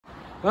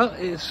Well,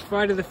 it's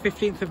Friday the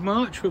 15th of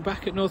March. We're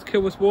back at North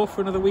Kilworth Wharf for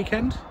another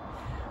weekend.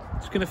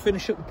 Just going to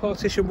finish up the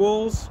partition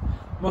walls,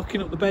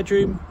 mocking up the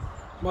bedroom,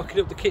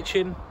 mocking up the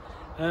kitchen,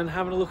 and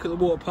having a look at the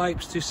water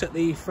pipes to set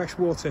the fresh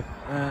water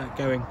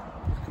going.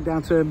 Come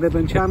down to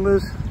Midland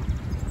Chandler's.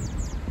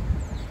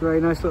 Very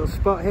nice little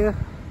spot here.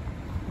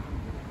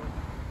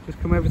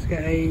 Just come over to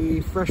get a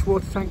fresh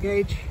water tank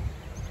gauge.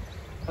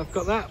 I've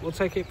got that. We'll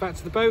take it back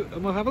to the boat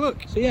and we'll have a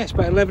look. So yeah, it's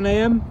about 11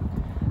 AM.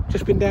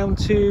 Just been down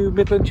to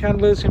Midland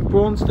Chandler's in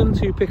Braunston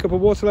to pick up a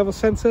water level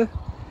sensor.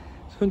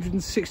 It's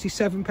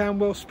 £167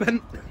 well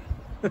spent.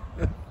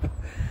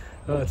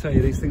 Oh, I tell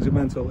you, these things are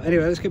mental.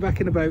 Anyway, let's get back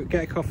in the boat,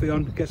 get a coffee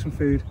on, get some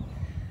food.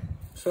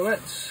 So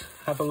let's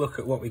have a look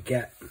at what we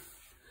get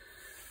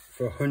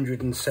for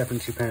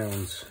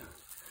 £170.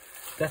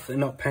 Definitely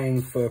not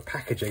paying for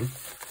packaging.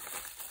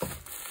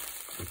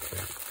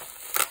 Okay.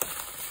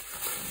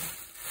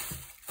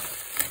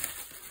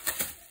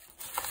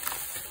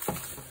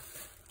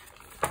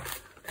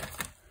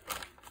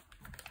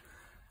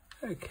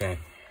 Okay,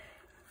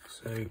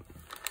 so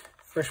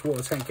fresh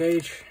water tank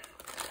gauge,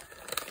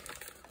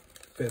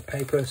 bit of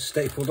paper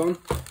stapled on.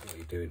 What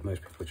you do,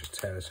 most people just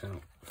tear this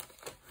out.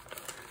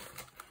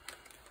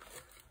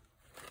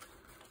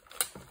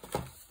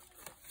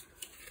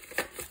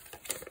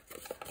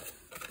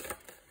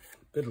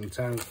 Midland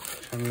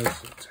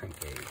Chandler's tank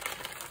gauge.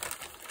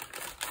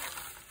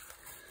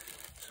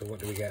 So what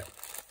do we get?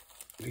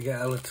 We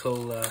get a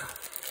little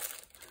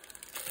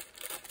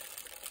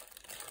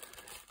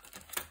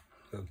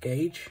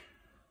gauge.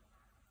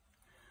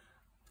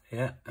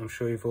 Yeah, I'm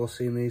sure you've all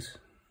seen these.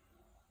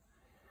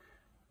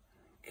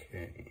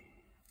 Okay,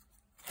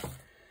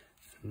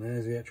 and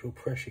there's the actual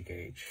pressure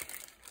gauge.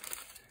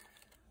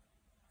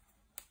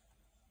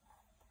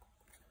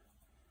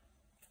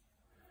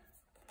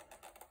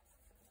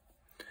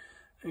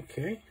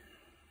 Okay.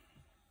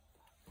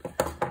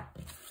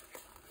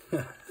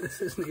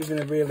 This isn't even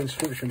a real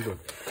instruction book.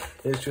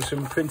 It's just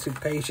some printed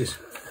pages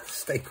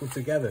stapled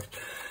together.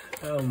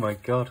 Oh my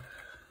god.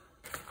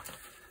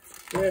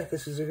 Yeah,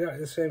 this is exactly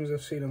the same as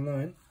I've seen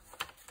online.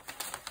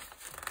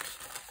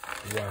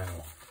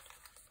 Wow.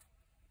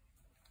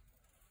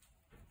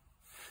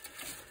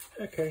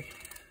 Okay.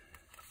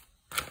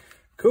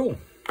 Cool.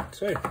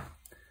 So,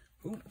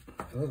 ooh,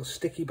 a little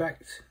sticky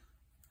backed.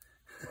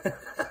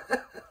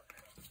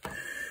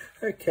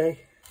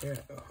 Okay. Yeah,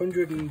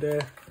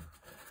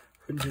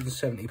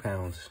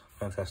 £170.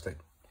 Fantastic.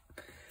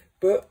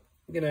 But,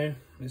 you know,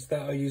 it's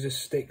that I use a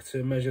stick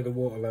to measure the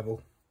water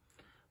level.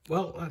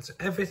 Well, that's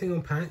everything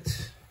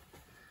unpacked.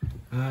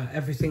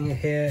 Everything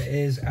here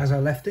is as I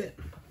left it,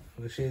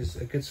 which is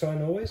a good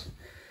sign always.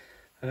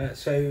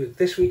 So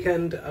this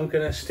weekend I'm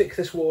going to stick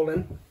this wall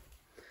in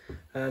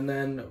and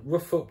then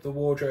rough up the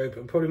wardrobe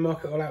and probably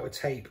mark it all out with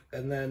tape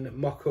and then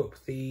mock up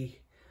the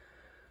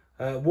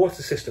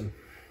water system.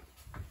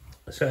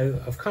 So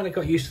I've kind of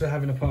got used to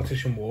having a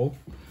partition wall.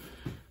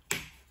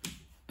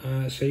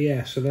 So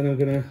yeah, so then I'm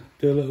going to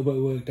do a little bit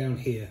of work down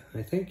here,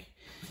 I think.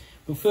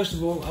 But first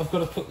of all, I've got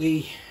to put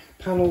the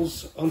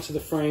panels onto the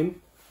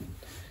frame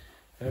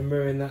and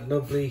mirroring that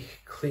lovely,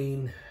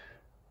 clean,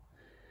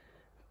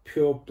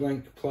 pure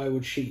blank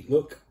plywood sheet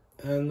look,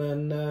 and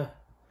then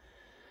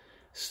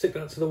stick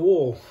that to the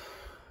wall.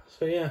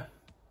 So yeah,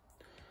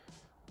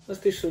 let's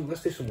do some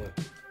work.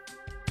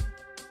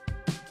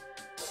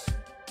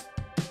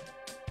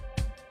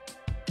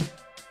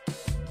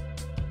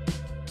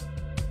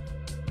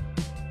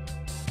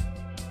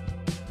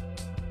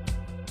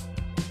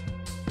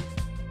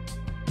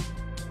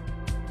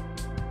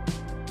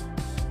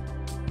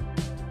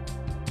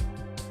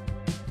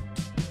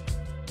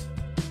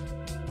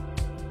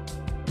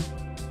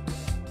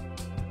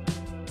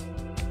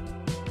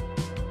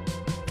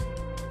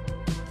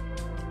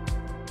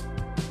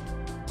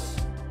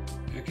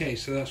 Okay,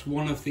 so that's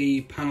one of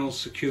the panels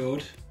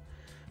secured.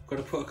 I've got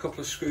to put a couple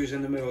of screws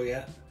in the middle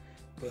yet,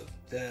 but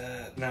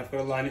now I've got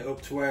to line it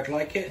up to where I'd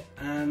like it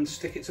and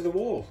stick it to the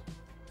wall.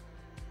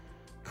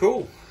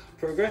 Cool,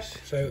 progress.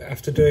 So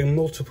after doing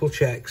multiple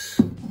checks,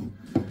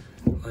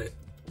 like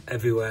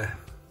everywhere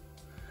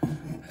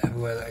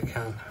that I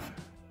can,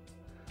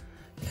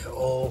 it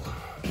all,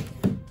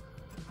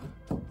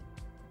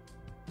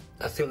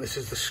 I think this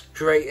is the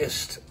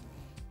straightest,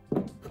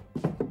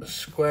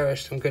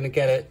 squarest I'm going to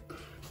get it.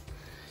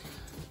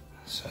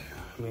 So,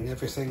 I mean,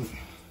 everything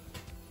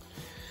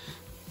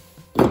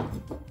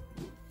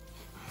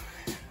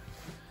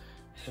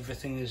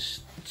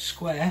is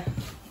square.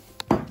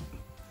 I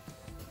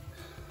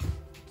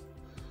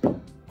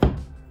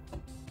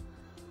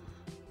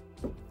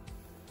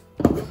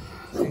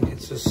think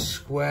it's as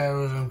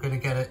square as I'm going to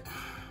get it.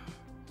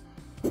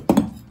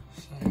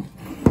 So,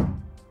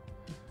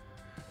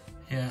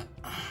 yeah,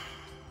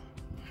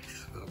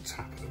 just a little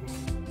tap of the wall.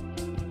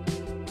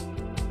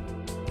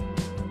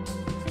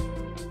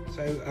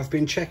 So I've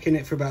been checking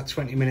it for about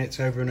 20 minutes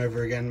over and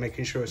over again,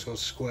 making sure it's all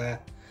square.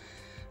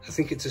 I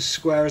think it's as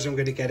square as I'm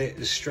going to get it,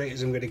 as straight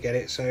as I'm going to get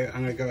it, so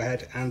I'm going to go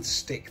ahead and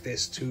stick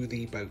this to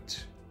the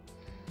boat.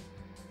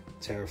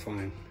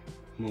 Terrifying.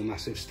 More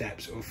massive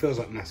steps, or it feels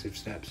like massive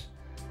steps.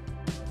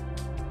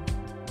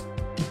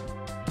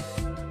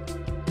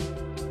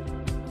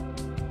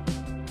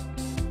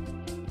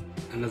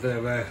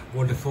 Another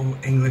wonderful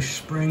English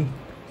spring.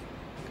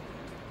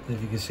 I don't know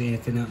if you can see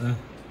anything out there.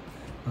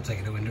 I'm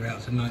taking the window out,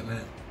 it's a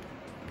nightmare.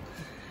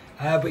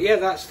 But yeah,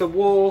 that's the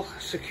wall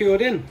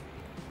secured in.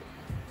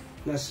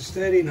 Nice and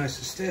sturdy, nice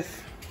and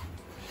stiff.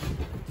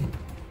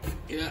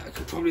 Yeah, I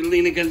could probably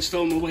lean against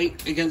all my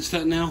weight against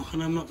that now,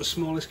 and I'm not the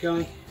smallest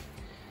guy.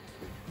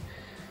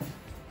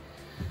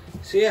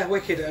 So yeah,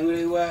 wicked. I'm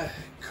going to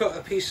cut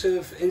a piece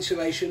of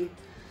insulation,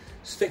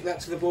 stick that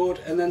to the board,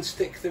 and then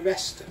stick the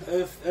rest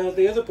of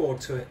the other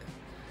board to it.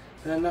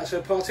 And that's a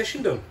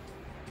partition done.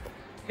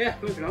 Yeah,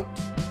 moving on.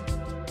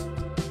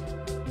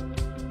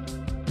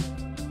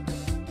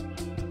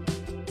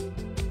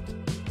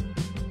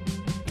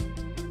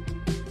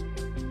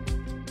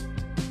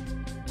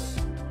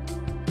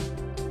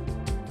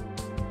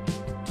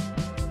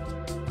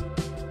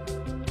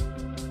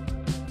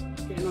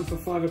 Getting on for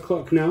 5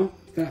 o'clock now.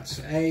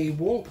 That's a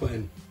wall put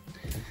in.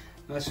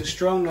 Nice and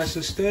strong, nice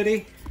and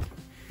sturdy.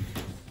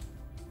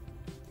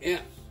 Yeah.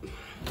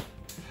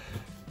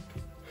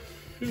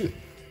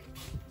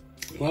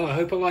 Well, I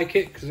hope I like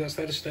it, because that's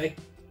there to stay.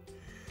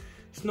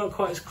 It's not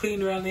quite as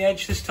clean around the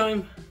edge this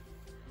time,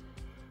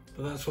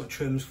 but that's what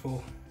trim's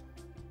for.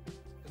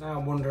 Now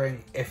I'm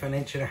wondering if an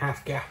 1.5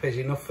 inch gap is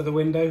enough for the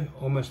window,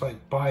 almost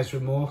like buyer's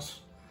remorse.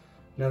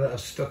 Now that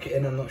I've stuck it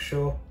in, I'm not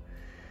sure.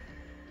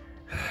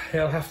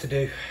 It'll have to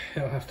do,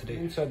 it'll have to do.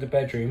 Inside the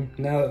bedroom,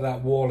 now that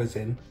that wall is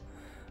in,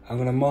 I'm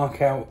going to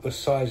mark out the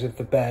size of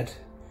the bed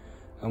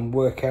and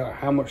work out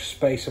how much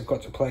space I've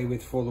got to play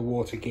with for the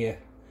water gear.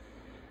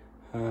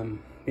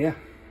 Yeah,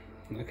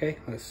 okay,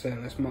 let's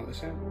mark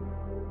this out.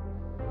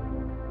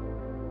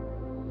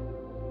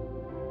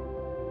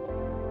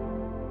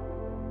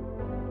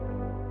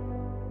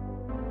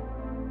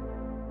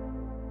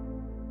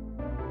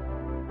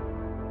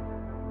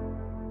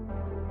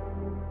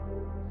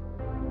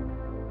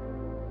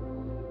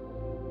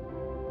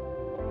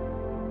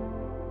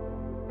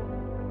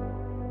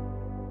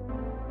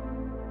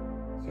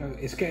 So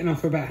it's getting on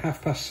for about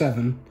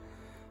 7:30.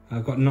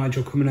 I've got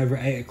Nigel coming over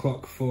at 8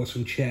 o'clock for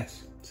some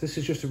chess. So this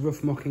is just a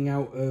rough mocking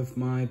out of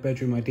my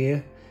bedroom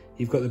idea.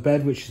 You've got the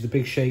bed, which is the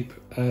big shape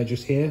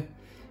just here.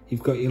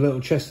 You've got your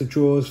little chest of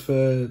drawers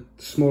for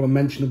smaller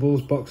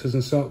mentionables, boxes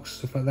and socks,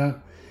 stuff like that.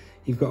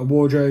 You've got a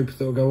wardrobe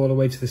that will go all the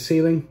way to the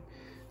ceiling.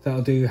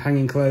 That'll do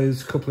hanging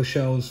clothes, a couple of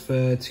shelves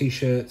for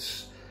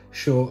t-shirts,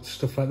 shorts,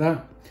 stuff like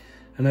that.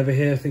 And over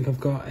here, I think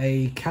I've got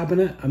a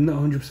cabinet. I'm not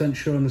 100%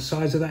 sure on the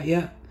size of that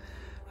yet.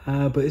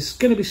 But it's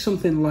going to be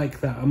something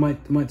like that. I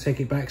might take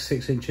it back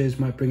 6 inches,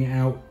 might bring it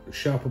out,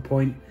 sharper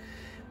point,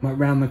 might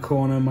round the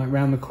corner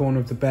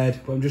of the bed,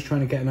 but I'm just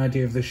trying to get an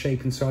idea of the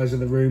shape and size of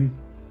the room,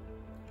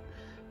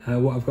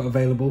 what I've got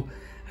available.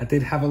 I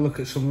did have a look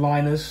at some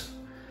liners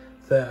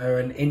that are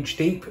 1 inch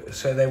deep,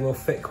 so they will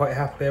fit quite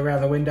happily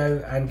around the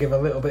window and give a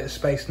little bit of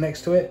space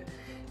next to it.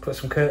 Put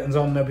some curtains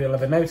on, nobody will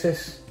ever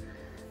notice.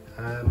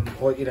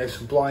 Or, you know,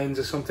 some blinds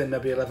or something,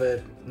 nobody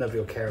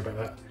will care about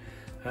that.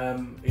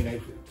 You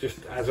know,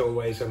 just as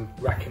always, I'm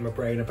racking my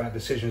brain about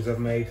decisions I've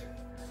made.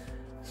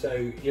 So,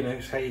 you know,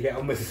 it's how you get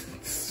on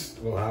with,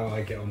 well, how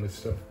I get on with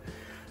stuff.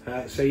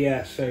 So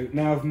yeah, so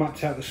now I've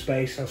mapped out the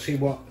space. I'll see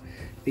what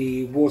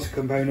the water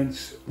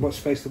components, what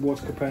space the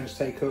water components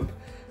take up,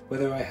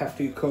 whether I have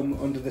to come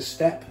under the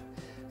step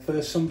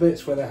for some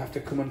bits, whether I have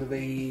to come under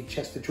the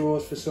chest of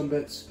drawers for some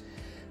bits.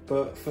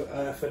 But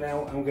for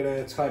now, I'm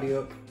going to tidy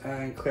up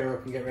and clear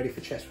up and get ready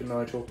for chess with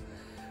Nigel.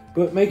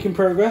 But making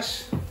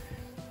progress.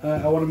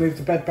 I want to move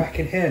the bed back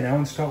in here now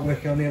and start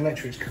working on the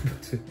electrics,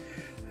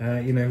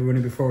 you know,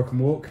 running before I can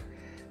walk.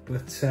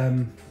 But,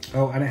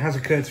 oh, and it has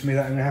occurred to me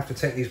that I'm going to have to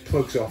take these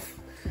plugs off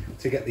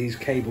to get these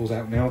cables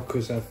out now,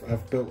 because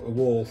I've built a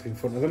wall in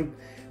front of them.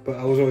 But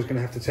I was always going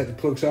to have to take the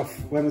plugs off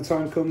when the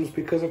time comes,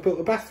 because I've built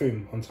a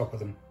bathroom on top of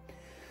them.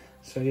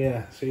 So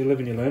yeah, so you live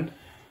and you learn.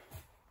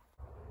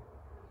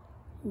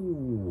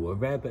 Ooh, a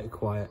rare bit of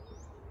quiet.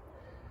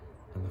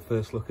 And the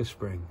first look of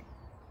spring.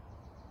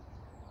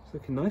 It's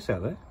looking nice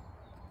out there.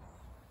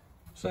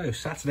 So,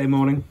 Saturday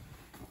morning,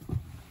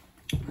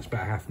 it's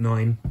about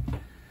 9:30.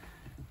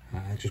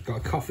 I just got a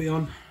coffee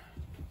on.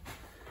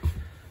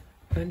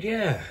 And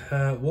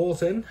yeah,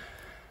 walls in.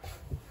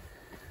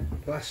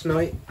 Last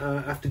night,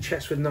 after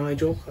chess with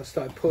Nigel, I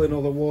started pulling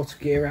all the water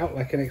gear out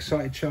like an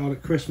excited child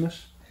at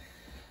Christmas.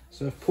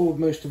 So I've pulled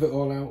most of it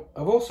all out.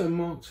 I've also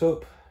marked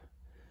up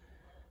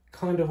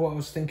kind of what I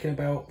was thinking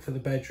about for the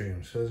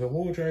bedroom. So there's a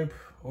wardrobe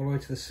all the way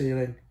to the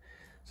ceiling.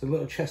 There's a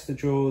little chest of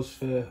drawers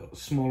for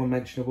smaller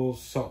mentionables,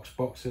 socks,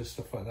 boxes,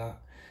 stuff like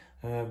that,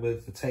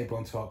 with the table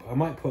on top. I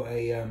might put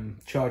a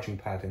charging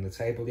pad in the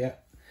table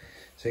yet.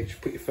 So you just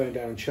put your phone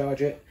down and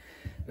charge it.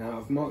 Now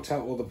I've marked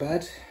out all the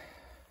bed,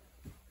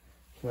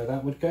 where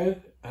that would go.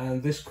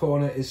 And this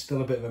corner is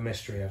still a bit of a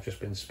mystery. I've just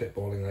been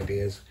spitballing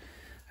ideas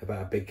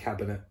about a big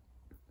cabinet,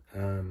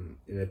 you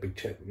know,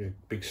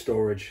 big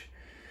storage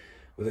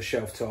with a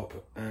shelf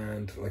top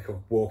and like a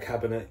wall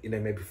cabinet, you know,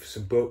 maybe for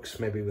some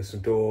books, maybe with some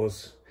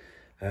doors.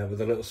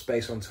 With a little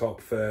space on top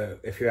for,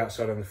 if you're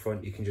outside on the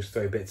front, you can just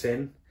throw bits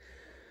in.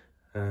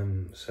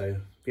 So,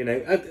 you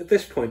know, at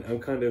this point, I'm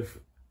kind of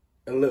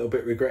a little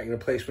bit regretting the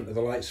placement of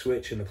the light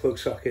switch and the plug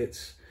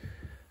sockets.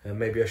 And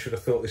maybe I should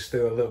have thought this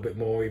through a little bit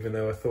more, even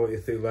though I thought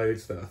it through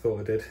loads that I thought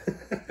I did.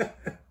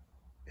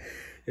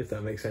 If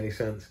that makes any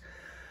sense.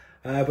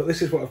 But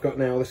this is what I've got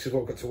now. This is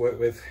what I've got to work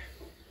with.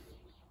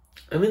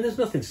 I mean, there's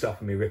nothing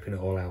stopping me ripping it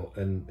all out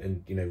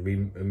and you know,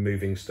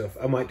 removing stuff.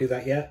 I might do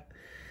that yet.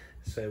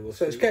 So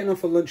it's getting on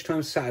for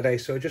lunchtime Saturday,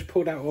 so I just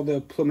pulled out all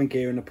the plumbing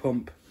gear and the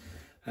pump.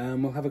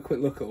 We'll have a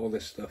quick look at all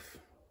this stuff.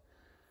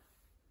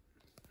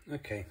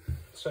 Okay,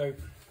 so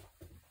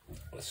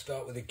let's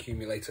start with the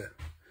accumulator.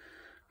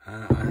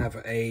 I have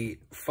a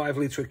 5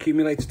 litre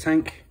accumulator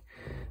tank.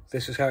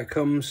 This is how it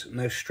comes.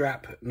 No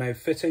strap, no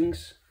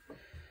fittings.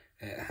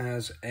 It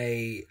has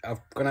a,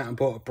 I've gone out and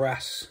bought a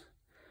brass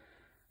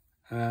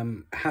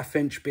 1/2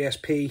 inch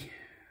BSP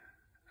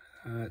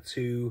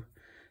to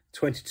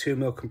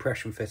 22mm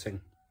compression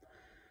fitting.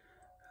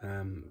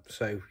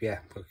 So yeah,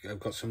 I've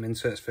got some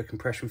inserts for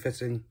compression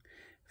fitting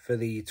for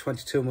the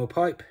 22mm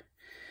pipe.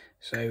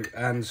 So,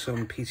 and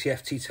some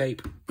PTFT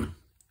tape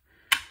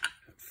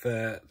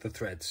for the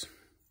threads.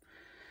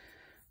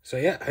 So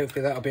yeah,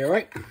 hopefully that'll be all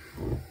right.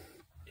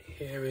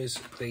 Here is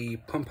the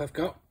pump I've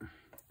got.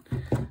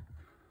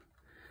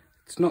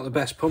 It's not the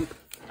best pump.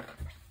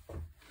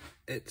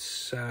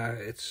 It's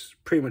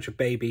pretty much a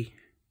baby.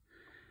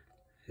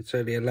 It's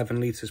only 11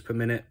 litres per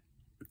minute.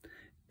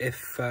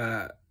 If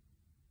I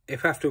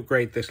have to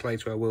upgrade this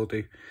later, I will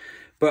do.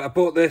 But I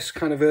bought this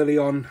kind of early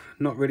on,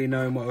 not really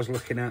knowing what I was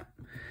looking at.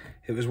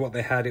 It was what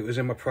they had. It was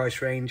in my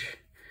price range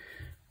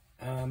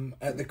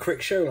at the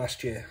Crick show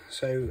last year.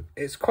 So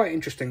it's quite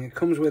interesting. It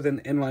comes with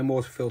an inline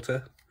water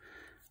filter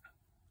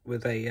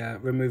with a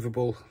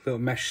removable little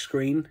mesh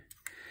screen.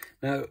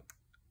 Now,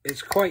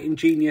 it's quite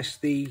ingenious.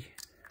 It's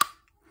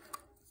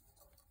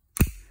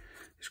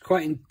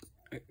quite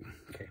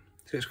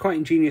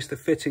ingenious, the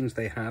fittings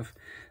they have.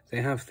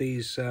 They have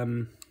these,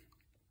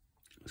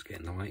 let's get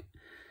in the light.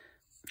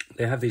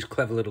 They have these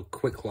clever little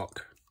quick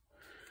lock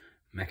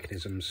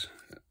mechanisms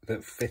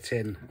that fit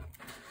in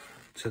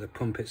to the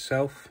pump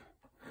itself.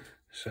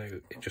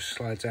 So it just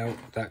slides out,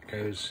 that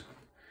goes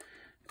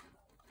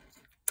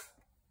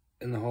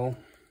in the hole.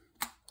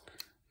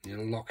 You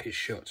lock it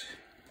shut.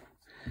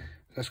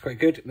 That's quite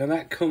good. Now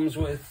that comes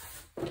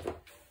with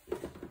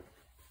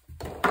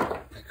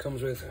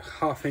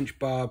 1/2 inch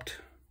barbed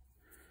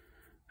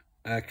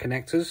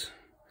connectors.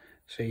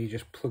 So you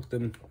just plug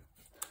them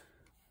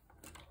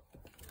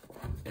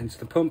into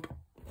the pump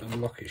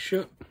and lock it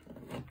shut,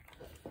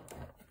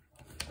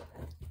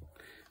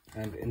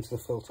 and into the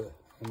filter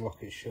and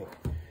lock it shut.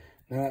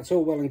 Now that's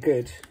all well and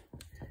good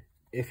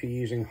if you're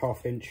using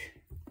 1/2 inch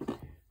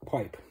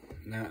pipe.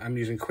 Now I'm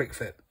using Quick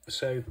Fit,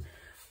 so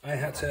I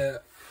had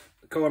to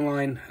go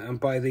online and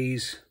buy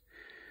these.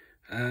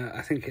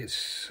 I think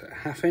it's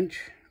 1/2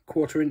 inch,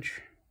 1/4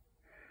 inch.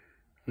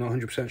 I'm not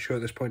 100% sure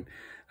at this point,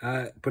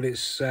 but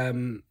it's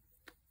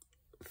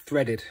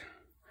threaded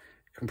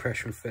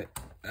compression fit,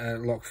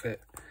 lock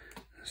fit.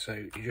 So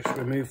you just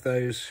remove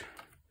those,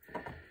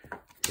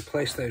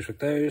 replace those with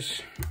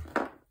those.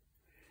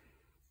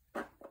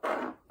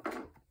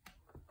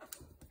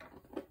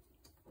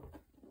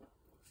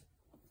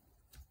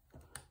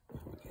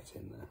 Get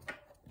in there.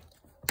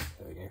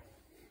 There we go.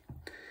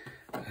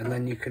 And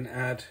then you can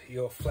add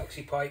your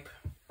flexi pipe,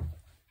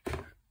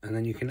 and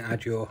then you can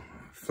add your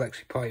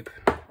flexi pipe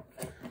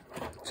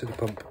to the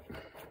pump.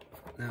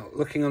 Now,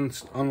 looking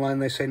online,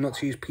 they say not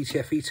to use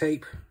PTFE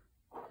tape.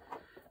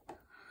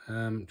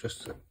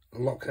 Just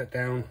lock that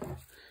down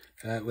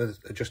with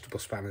adjustable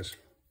spanners.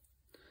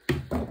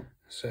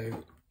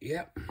 So,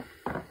 yeah.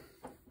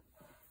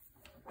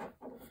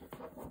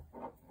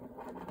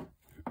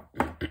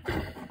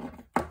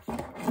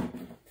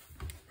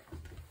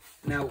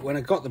 Now, when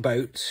I got the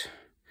boat,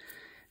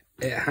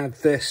 it had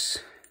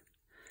this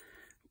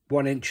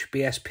 1 inch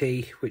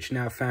BSP, which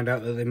now I found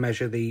out that they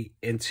measure the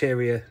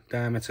interior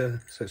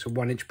diameter. So it's a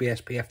 1 inch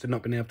BSP after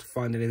not being able to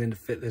find anything to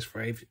fit this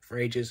for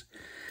ages.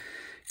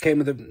 Came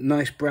with a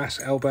nice brass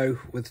elbow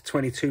with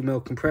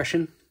 22mm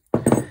compression.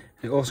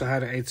 It also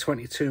had a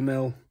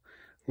 22mm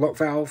lock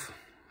valve.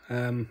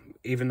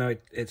 Even though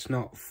it's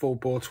not full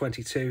bore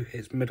 22,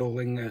 it's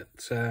middling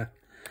at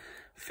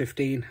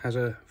 15, has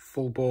a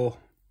full bore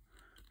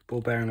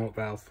ball bearing lock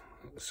valve.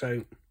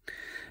 So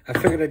I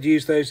figured I'd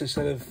use those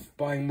instead of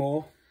buying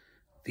more.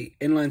 The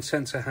inline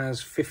sensor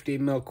has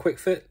 15mm quick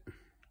fit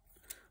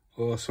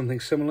or something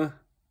similar.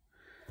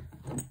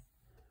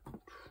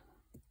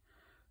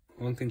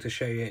 One thing to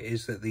show you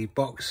is that the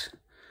box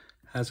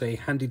has a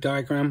handy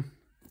diagram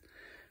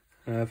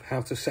of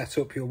how to set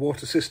up your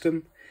water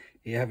system.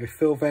 You have your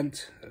fill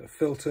vent, a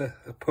filter,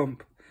 a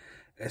pump,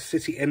 a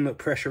city inlet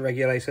pressure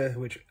regulator,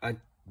 which I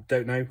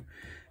don't know,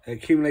 an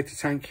accumulator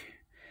tank,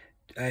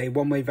 a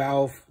one-way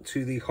valve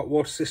to the hot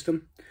water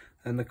system,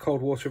 and the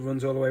cold water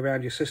runs all the way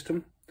around your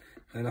system,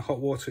 and the hot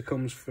water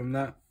comes from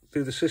that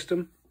through the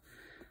system.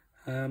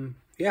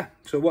 Yeah,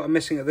 so what I'm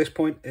missing at this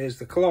point is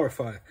the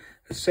calorifier,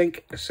 a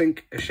sink, a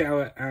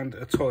shower, and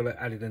a toilet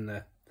added in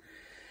there.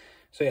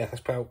 So yeah, that's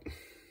about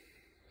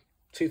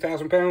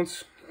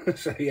 £2,000.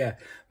 So yeah,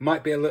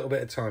 might be a little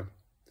bit of time.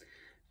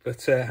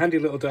 But handy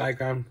little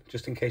diagram,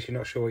 just in case you're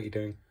not sure what you're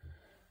doing.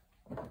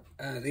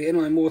 The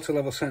inline water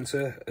level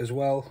sensor as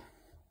well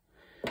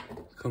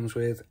comes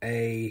with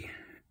a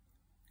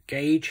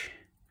gauge,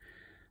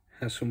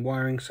 has some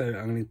wiring, so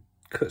I'm going to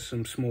cut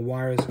some small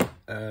wires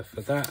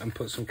for that and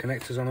put some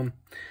connectors on them.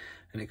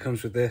 And it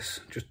comes with this,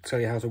 just to tell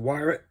you how to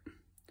wire it.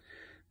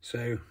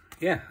 So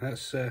yeah,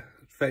 that's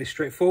fairly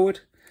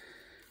straightforward.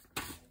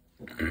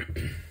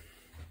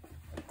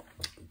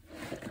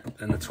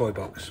 And the toy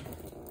box.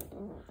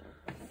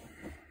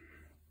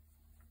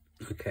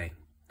 Okay,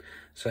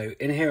 so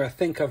in here I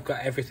think I've got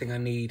everything I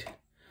need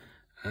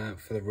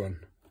for the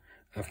run.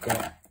 I've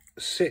got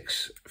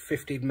 6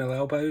 15mm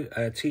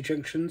elbow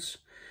T-junctions.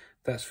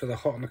 That's for the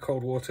hot and the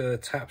cold water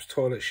taps,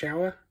 toilet,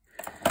 shower.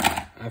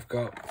 I've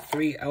got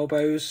 3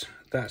 elbows.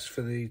 That's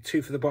for the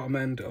 2 for the bottom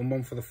end and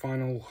 1 for the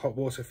final hot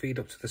water feed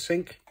up to the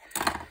sink.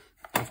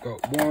 I've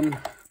got 1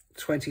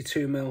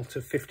 22mm to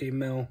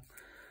 15mm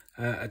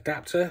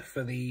adapter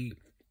for the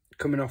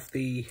coming off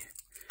the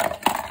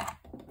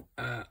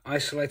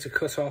isolator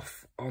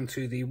cutoff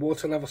onto the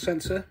water level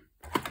sensor.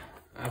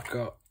 I've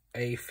got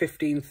a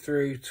 15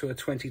 through to a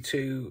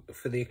 22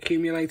 for the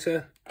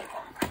accumulator.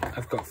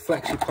 I've got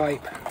flexi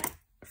pipe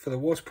for the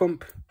water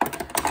pump.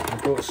 I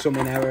bought some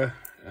in error.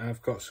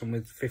 I've got some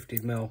with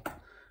 15mm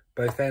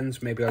both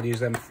ends. Maybe I'll use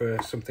them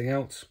for something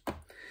else.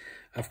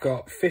 I've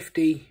got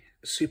 50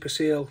 Super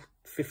Seal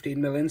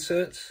 15mm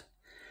inserts.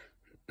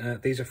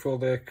 These are for all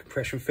the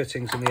compression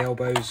fittings in the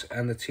elbows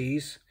and the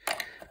T's.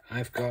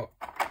 I've got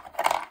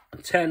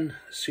 10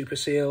 Super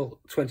Seal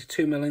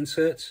 22mm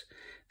inserts.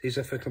 These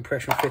are for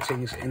compression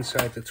fittings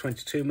inside the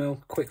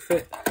 22mm quick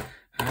fit.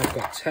 And I've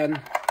got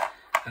 10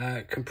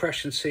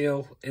 compression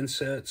seal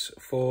inserts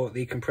for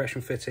the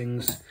compression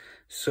fittings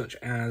such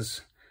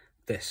as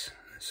this.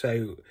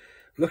 So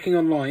looking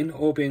online,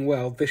 all being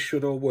well, this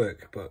should all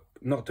work, but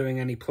not doing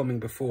any plumbing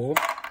before.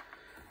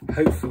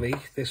 Hopefully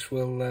this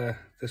will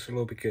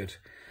all be good.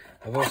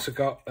 I've also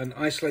got an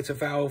isolator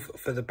valve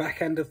for the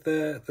back end of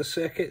the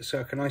circuit, so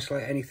I can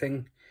isolate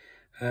anything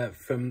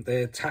from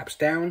the taps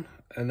down,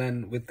 and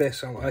then with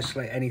this I'll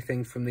isolate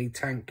anything from the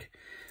tank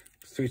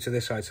through to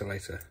this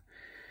isolator.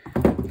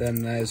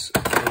 Then there's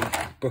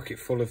a bucket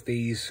full of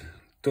these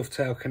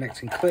dovetail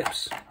connecting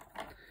clips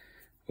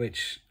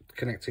which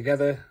connect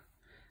together,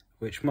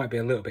 which might be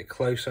a little bit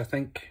close I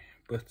think,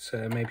 but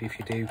maybe if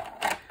you do,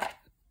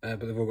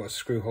 but they've all got a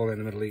screw hole in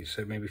the middle each,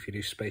 so maybe if you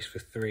do space for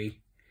 3,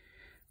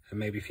 and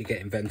maybe if you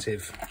get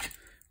inventive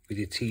with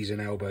your T's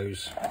and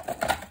elbows,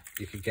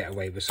 you could get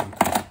away with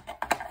something.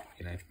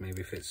 You know,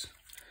 maybe if it's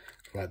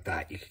like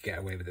that, you could get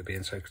away with it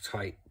being so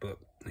tight, but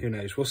who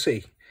knows, we'll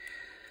see.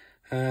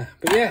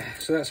 But yeah,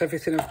 so that's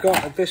everything I've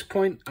got at this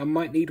point. I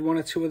might need 1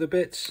 or 2 other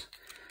bits.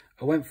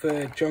 I went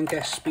for John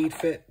Guest Speed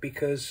Fit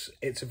because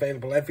it's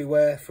available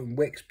everywhere, from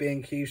Wickes,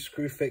 B&Q,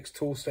 Screwfix,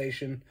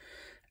 Toolstation,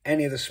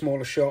 any of the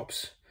smaller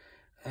shops.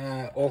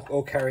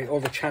 All carry, all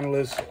the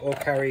channelers all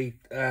carry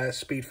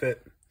Speed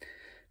Fit.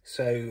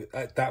 So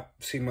that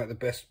seemed like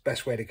the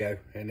best way to go,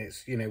 and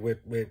it's, you know,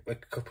 we're a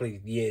couple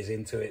of years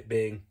into it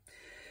being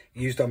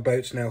used on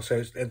boats now,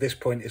 so at this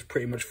point it's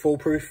pretty much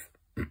foolproof.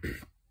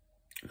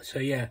 So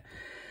yeah,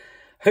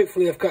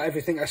 hopefully I've got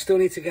everything. I still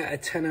need to get a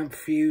 10 amp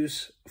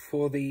fuse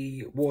for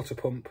the water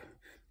pump,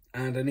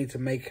 and I need to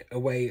make a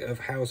way of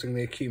housing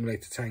the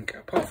accumulator tank.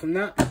 Apart from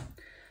that,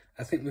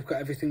 I think we've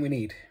got everything we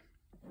need.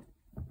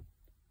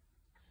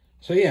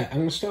 So yeah, I'm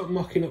going to start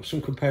mocking up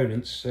some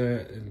components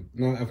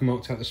now that I've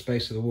marked out the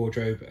space of the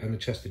wardrobe and the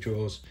chest of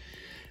drawers.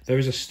 There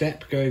is a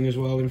step going as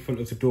well in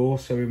front of the door,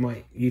 so we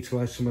might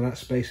utilise some of that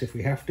space if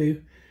we have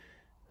to.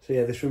 So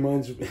yeah, this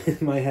reminds me, in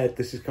my head,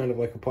 this is kind of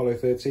like Apollo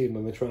 13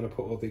 when they're trying to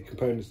put all the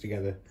components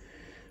together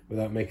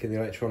without making the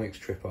electronics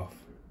trip off.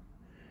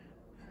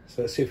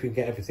 So let's see if we can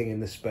get everything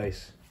in this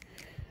space.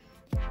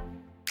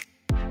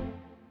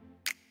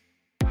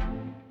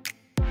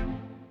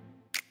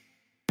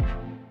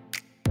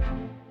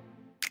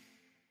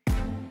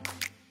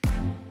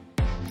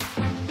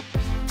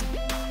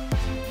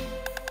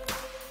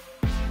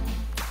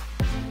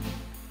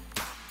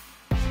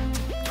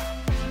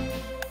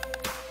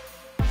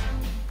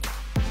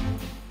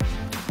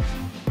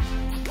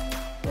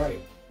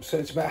 Right, so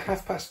it's about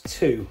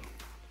 2:30.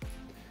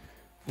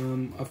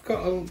 I've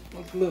got a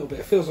little bit,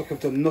 it feels like I've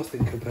done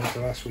nothing compared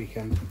to last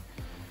weekend,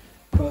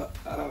 but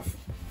I've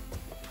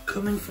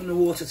coming from the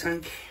water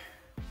tank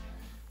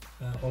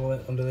all the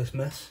way under this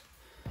mess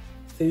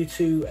through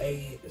to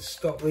a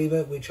stop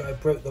lever, which I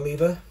broke the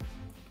lever,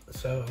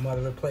 so I'm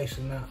either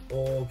replacing that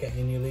or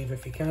getting a new lever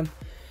if you can,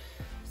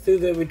 through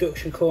the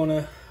reduction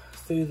corner,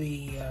 through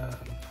the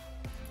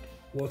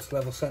water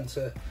level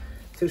sensor,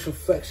 through some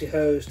flexi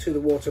hose to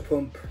the water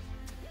pump,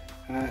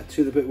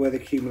 to the bit where the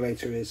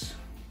accumulator is.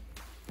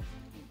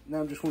 Now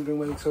I'm just wondering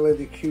whether to lay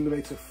the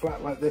accumulator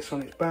flat like this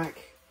on its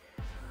back,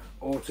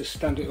 or to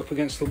stand it up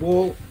against the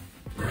wall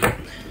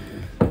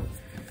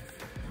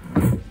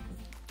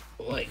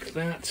like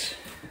that.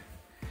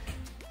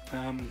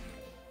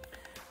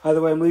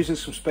 Either way, I'm losing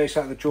some space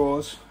out of the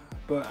drawers,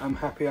 but I'm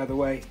happy either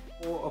way.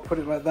 Or I'll put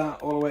it like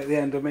that all the way at the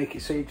end. I'll make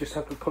it so you just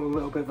have to pull a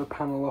little bit of a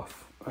panel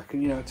off. I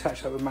can, you know,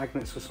 attach that with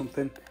magnets or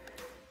something.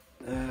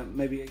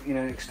 Maybe, you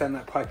know, extend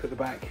that pipe at the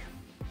back,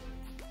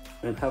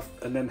 and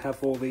then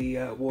have all the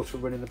water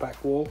run in the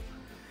back wall.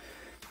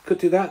 Could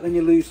do that, then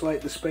you lose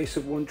like the space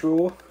of one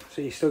drawer,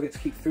 so you still get to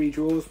keep 3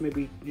 drawers,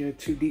 maybe, you know,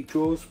 2 deep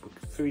drawers, but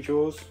 3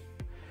 drawers.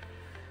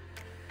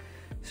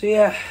 So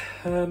yeah,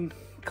 a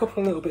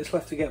couple of little bits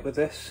left to get with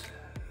this,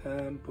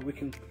 but we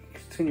can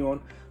continue on.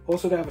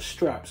 Also don't have a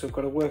strap, so I've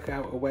got to work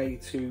out a way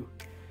to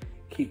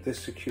keep this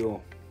secure.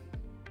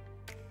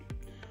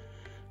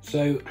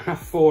 So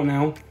 4:30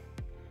 now.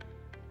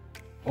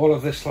 All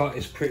of this lot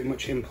is pretty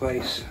much in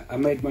place. I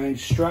made my own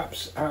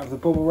straps out of the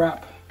bubble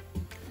wrap,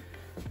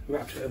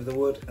 wrapped it over the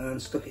wood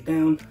and stuck it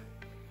down.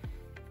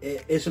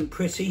 It isn't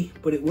pretty,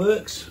 but it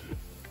works.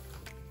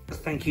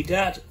 Thank you,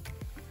 Dad.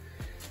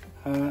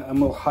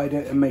 And we'll hide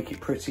it and make it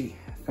pretty.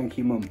 Thank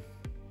you, Mum.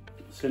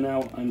 So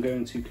now I'm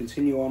going to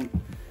continue on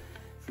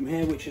from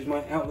here, which is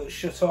my outlet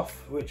shut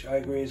off, which I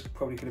agree is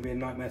probably going to be a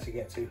nightmare to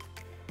get to.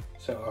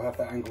 So I'll have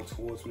that angle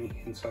towards me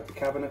inside the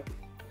cabinet.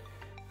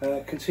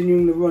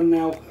 Continuing the run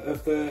now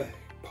of the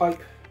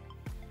pipe.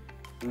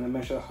 I'm going to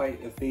measure the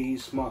height of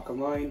these, mark a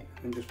line,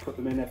 and just put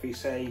them in every,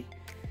 say,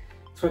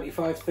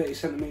 25-30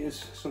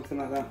 centimetres, something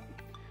like that.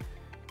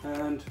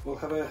 And we'll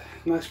have a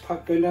nice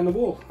pipe going down the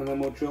wall, and then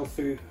we'll drill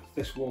through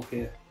this wall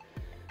here.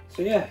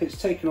 So yeah,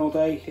 it's taken all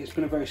day. It's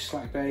been a very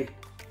slack day.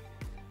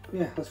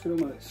 Yeah, let's get on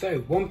with it. So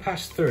one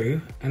pass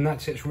through, and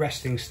that's its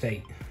resting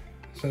state.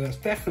 So that's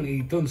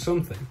definitely done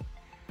something.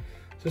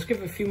 So let's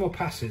give it a few more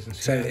passes and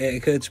see. So it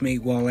occurred to me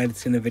while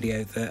editing the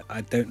video that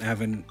I don't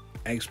have an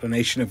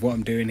explanation of what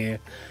I'm doing here.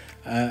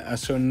 I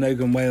saw a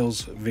Nogan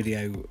Wales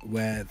video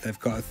where they've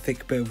got a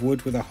thick bit of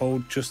wood with a hole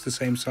just the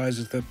same size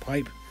as the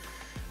pipe,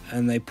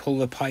 and they pull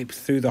the pipe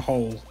through the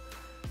hole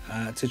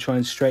to try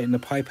and straighten the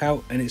pipe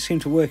out, and it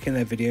seemed to work in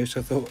their video, so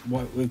I thought,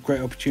 what a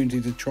great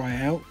opportunity to try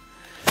it out.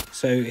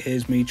 So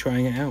here's me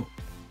trying it out.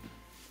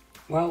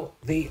 Well,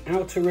 the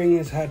outer ring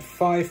has had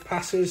 5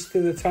 passes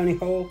through the tiny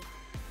hole,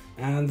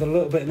 and the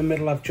little bit in the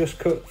middle I've just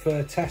cut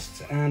for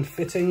tests and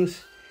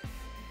fittings.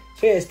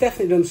 So yeah, it's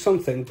definitely done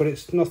something, but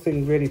it's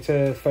nothing really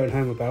to phone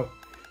home about.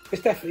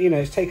 It's definitely, you know,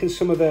 it's taken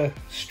some of the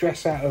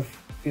stress out of,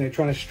 you know,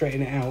 trying to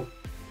straighten it out.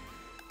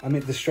 I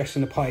mean, the stress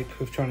in the pipe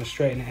of trying to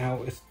straighten it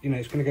out. It's, you know,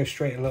 it's going to go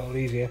straight a little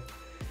easier.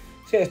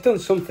 So yeah, it's done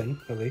something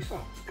at least.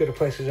 Oh, as good a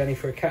place as any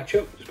for a catch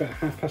up. It's about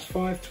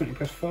 5:30, 20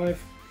 past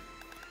 5.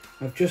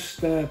 I've just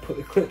put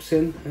the clips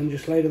in and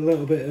just laid a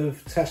little bit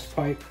of test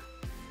pipe,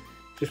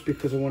 just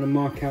because I want to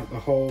mark out the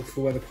hole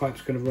for where the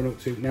pipe's going to run up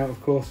to. Now,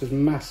 of course, there's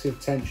massive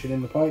tension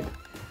in the pipe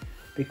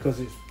because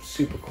it's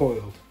super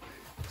coiled,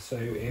 so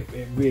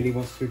it really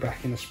wants to be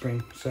back in the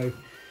spring. So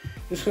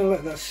just going to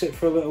let that sit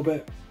for a little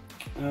bit,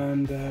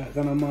 and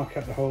then I'll mark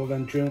out the hole,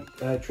 then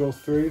drill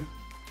through,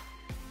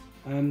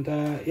 and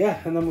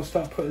yeah, and then we'll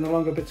start putting the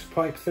longer bits of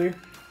pipe through,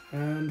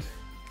 and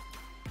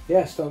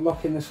yeah, start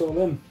locking this all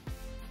in.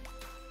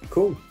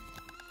 Cool.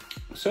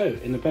 So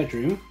in the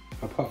bedroom,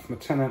 apart from a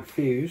 10 amp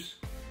fuse,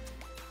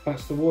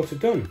 that's the water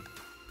done.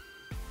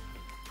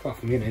 Apart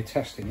from, you know,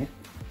 testing it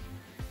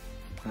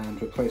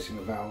and replacing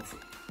a valve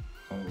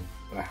or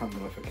a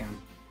handle if I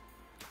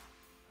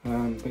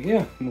can. But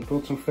yeah, we'll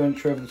build some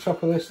furniture over the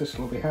top of this. This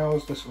will be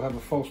housed. This will have a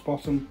false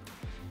bottom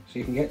so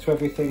you can get to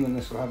everything, and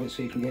this will have it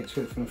so you can get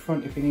to it from the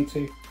front if you need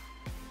to.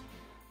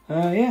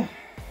 Yeah,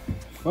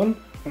 fun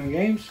and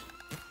games.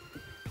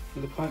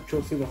 With the pipe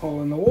drill through the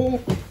hole in the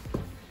wall,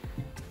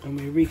 and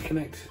we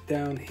reconnect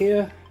down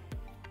here.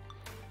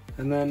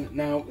 And then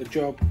now the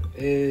job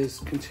is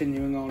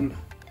continuing on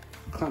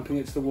clamping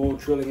it to the wall,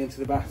 drilling into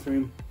the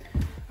bathroom.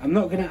 I'm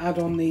not going to add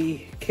on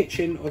the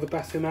kitchen or the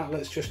bathroom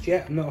outlets just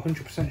yet. I'm not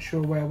 100%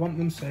 sure where I want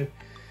them, so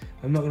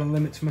I'm not going to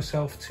limit to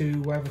myself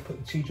to where I put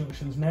the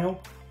T-junctions now.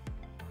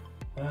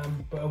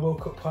 But I will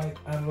cut pipe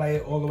and lay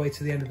it all the way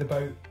to the end of the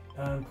boat,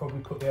 and probably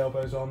put the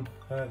elbows on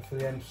for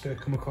the end to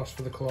come across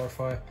for the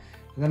calorifier.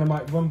 And then I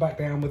might run back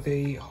down with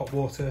the hot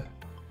water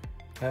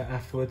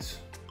afterwards,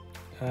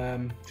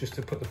 just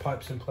to put the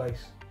pipes in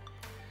place.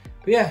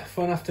 But yeah,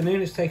 fun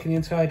afternoon. It's taken the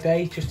entire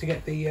day just to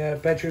get the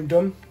bedroom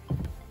done.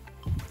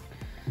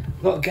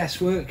 A lot of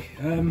guesswork.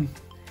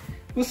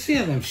 We'll see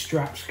how them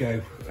straps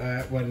go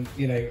when,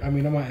 you know, I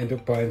mean, I might end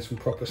up buying some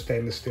proper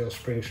stainless steel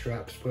spring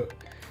straps, but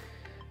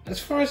as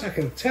far as I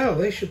can tell,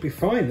 they should be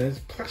fine. There's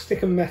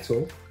plastic and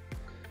metal.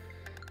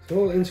 It's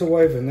all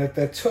interwoven.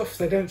 They're tough,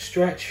 they don't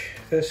stretch.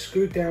 They're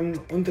screwed down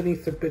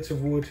underneath the bits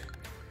of wood.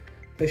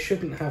 They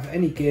shouldn't have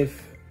any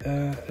give. You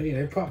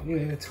know,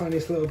 the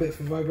tiniest little bit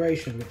for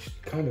vibration, which is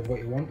kind of what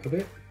you want a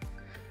bit.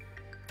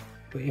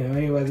 But you know,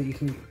 anywhere that you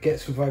can get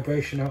some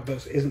vibration out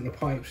that isn't the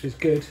pipes is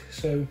good.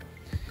 So,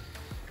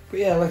 but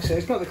yeah, like I say,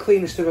 it's not the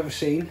cleanest I've ever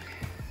seen.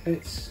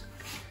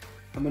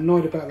 I'm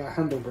annoyed about that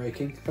handle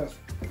breaking. That's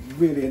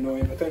really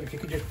annoying. I don't know if you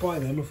could just buy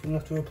them, or if I'm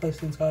going to have to replace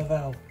the entire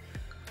valve,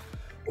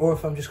 or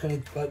if I'm just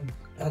going to, like,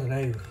 I don't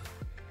know,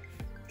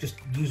 just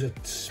use a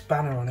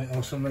spanner on it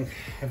or something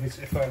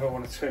if I ever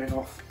want to turn it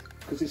off,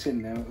 because it's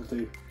in now. It'll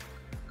do.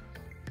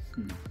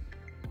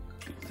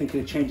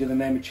 Thinking of changing the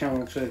name of the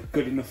channel to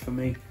Good Enough For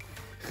Me.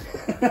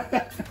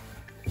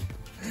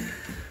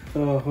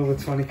 Oh, all the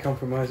tiny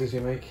compromises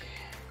you make.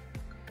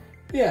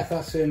 Yeah,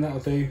 that's it, and that'll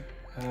do.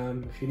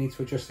 If you need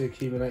to adjust the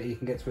accumulator, you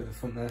can get to it at the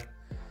front there.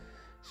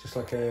 It's just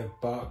like a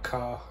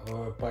car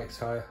or a bike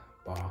tyre.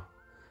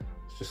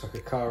 It's just like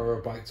a car or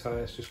a bike tyre,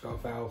 it's just got a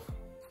valve.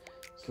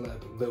 It's a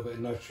little bit of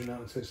nitrogen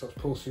out until it stops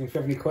pulsing. If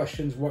you have any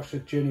questions, watch the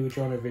Journey with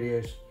Jono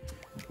videos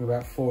from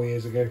about 4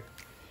 years ago.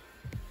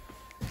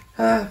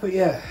 But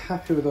yeah,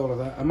 happy with all of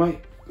that. I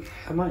might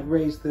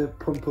raise the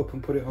pump up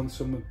and put it on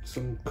some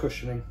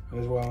cushioning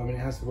as well. I mean, it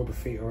has the rubber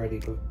feet already,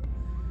 but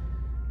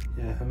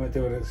yeah, I might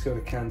do what I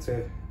can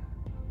to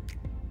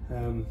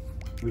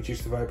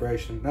reduce the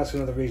vibration. That's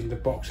another reason to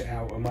box it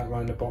out. I might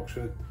line the box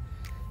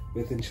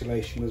with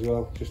insulation as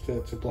well, just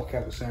to block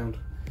out the sound.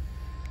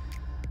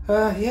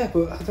 Yeah,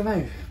 but I don't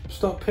know.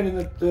 Start pinning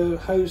the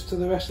hose to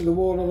the rest of the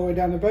wall all the way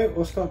down the boat,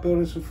 or start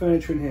building some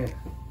furniture in here.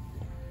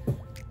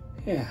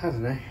 Yeah, I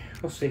don't know.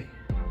 We'll see.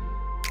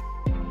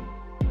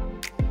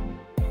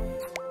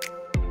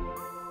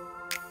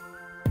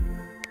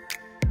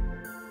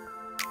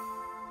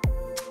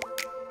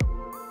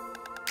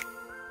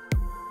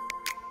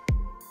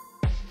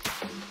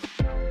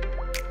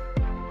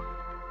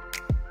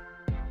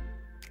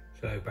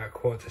 So about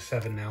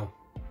 6:45 now,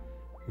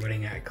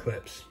 running out of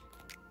clips.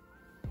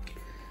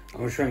 I'm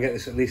going to try and get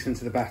this at least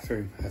into the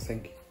bathroom, I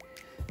think.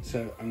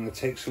 So I'm going to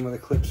take some of the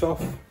clips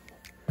off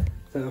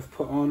that I've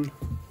put on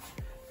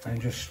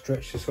and just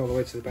stretch this all the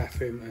way to the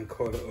bathroom and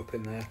coil it up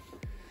in there.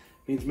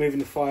 It means moving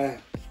the fire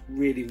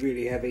really,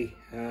 really heavy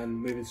and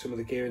moving some of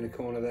the gear in the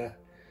corner there.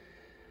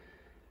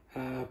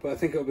 But I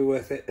think it'll be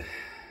worth it.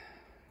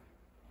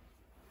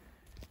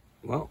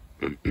 Well,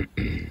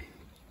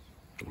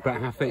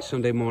 about 8:30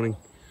 Sunday morning.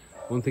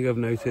 One thing I've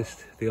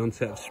noticed, the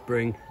onset of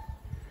spring,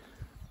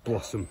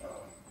 blossom.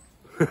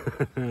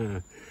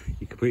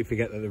 You completely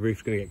forget that the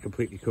roof's going to get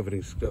completely covered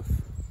in stuff.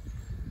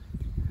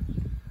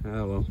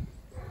 Oh well,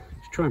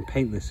 let's try and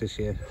paint this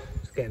year.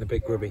 It's getting a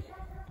bit grubby.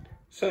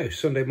 So,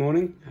 Sunday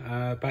morning,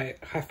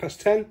 about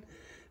 10:30,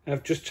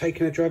 I've just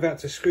taken a drive out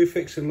to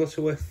Screwfix in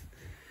Lutterworth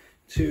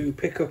to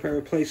pick up a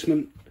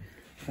replacement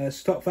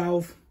stop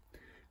valve.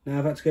 Now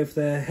I've had to go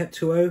for the Hep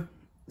 2.0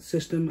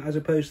 system as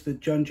opposed to the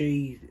John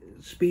G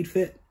Speed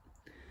Fit.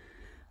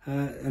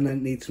 And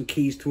then need some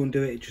keys to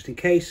undo it just in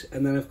case,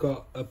 and then I've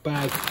got a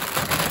bag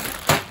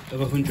of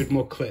 100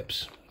 more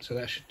clips, so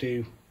that should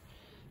do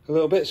a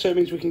little bit. So it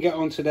means we can get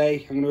on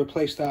today. I'm going to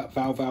replace that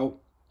valve out.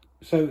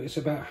 So it's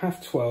about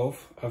 12:30.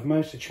 I've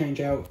managed to change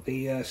out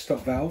the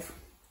stop valve,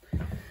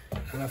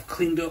 and I've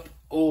cleaned up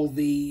all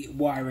the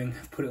wiring.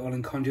 I've put it all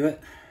in conduit,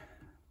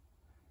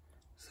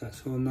 so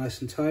that's all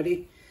nice and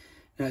tidy.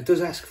 Now it does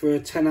ask for a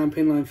 10 amp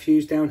inline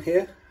fuse down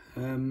here.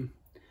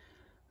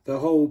 The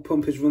whole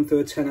pump is run through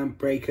a 10 amp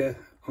breaker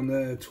on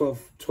the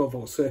 12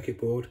 volt circuit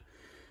board,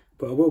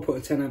 but I will put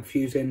a 10 amp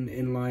fuse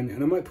in line,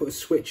 and I might put a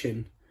switch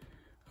in.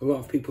 A lot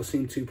of people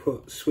seem to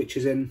put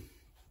switches in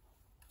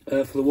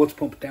for the water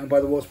pump down by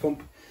the water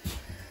pump.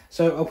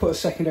 So I'll put a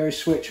secondary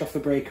switch off the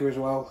breaker as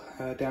well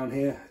down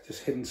here,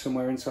 just hidden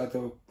somewhere inside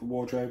the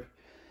wardrobe.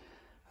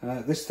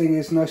 This thing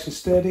is nice and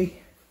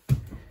sturdy.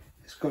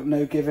 It's got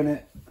no give in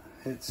it.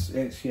 It's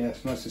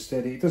nice and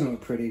sturdy. It doesn't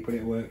look pretty, but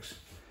it works.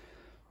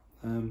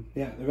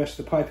 Yeah, the rest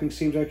of the piping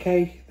seems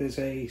okay. There's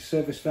a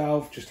service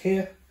valve just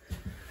here.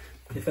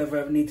 If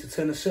ever need to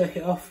turn the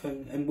circuit off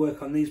and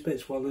work on these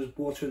bits while there's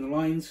water in the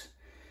lines.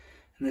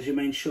 And there's your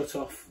main shut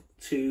off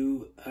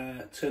to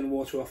turn the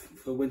water off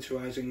for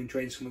winterizing and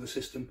drain some of the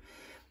system.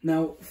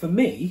 Now, for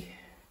me,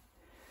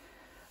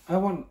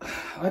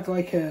 I'd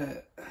like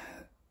a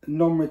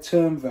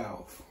non-return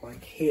valve,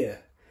 like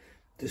here,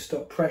 to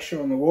stop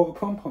pressure on the water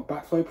pump, on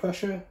backflow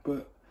pressure,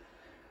 but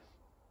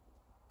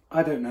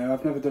I don't know,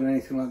 I've never done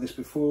anything like this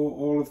before.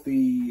 All of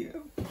the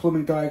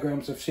plumbing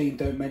diagrams I've seen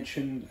don't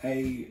mention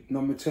a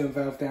non-return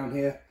valve down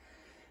here.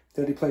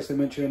 The only place they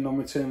mention a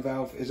non-return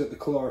valve is at the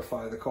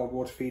calorifier, the cold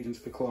water feed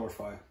into the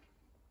calorifier.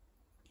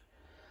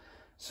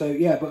 So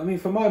yeah, but I mean,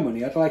 for my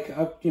money, I'd like,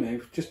 you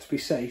know, just to be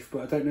safe,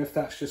 but I don't know if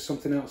that's just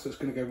something else that's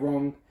going to go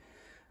wrong.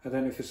 I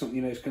don't know if it's something,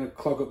 you know, it's going to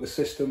clog up the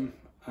system.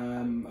 I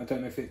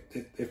don't know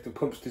if the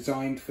pump's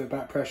designed for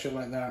back pressure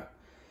like that.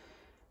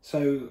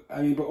 So,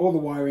 I mean, but all the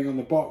wiring on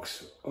the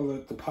box, all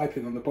the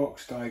piping on the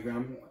box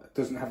diagram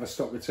doesn't have a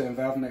stop return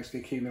valve next to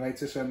the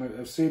accumulator, so I'm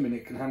assuming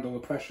it can handle the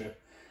pressure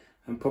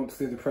and pump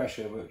through the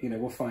pressure, but, you know,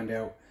 we'll find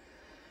out.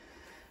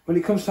 When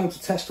it comes time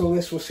to test all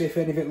this, we'll see if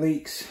any of it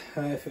leaks,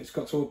 if it's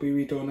got to all be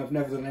redone. I've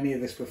never done any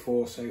of this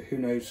before, so who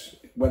knows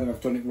whether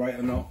I've done it right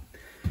or not.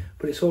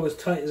 But it's all as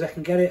tight as I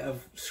can get it.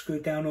 I've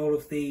screwed down all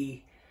of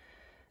the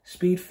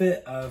speed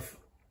fit. I've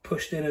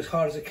pushed in as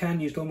hard as I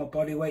can, used all my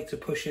body weight to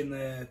push in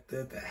the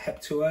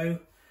Hep 2.0,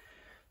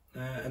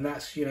 and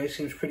that's, you know,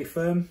 seems pretty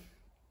firm.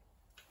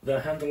 The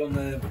handle on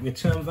the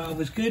return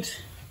valve is good.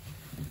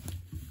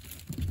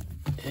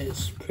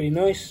 It's pretty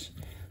nice.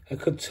 I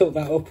could tilt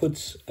that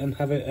upwards and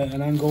have it at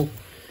an angle,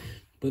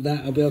 but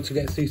that I'll be able to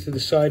get through to the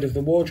side of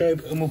the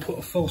wardrobe, and we'll put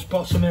a false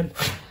bottom in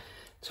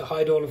to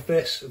hide all of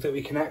this so that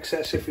we can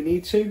access if we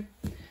need to.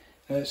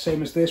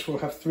 Same as this, we'll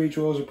have 3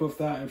 drawers above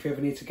that, and if we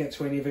ever need to get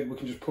to any of it, we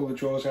can just pull the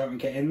drawers out and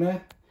get in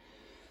there.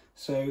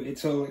 So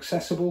it's all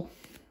accessible.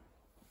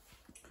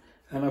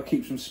 And I'll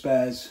keep some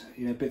spares,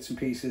 you know, bits and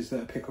pieces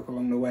that I pick up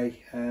along the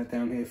way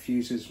down here,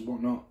 fuses and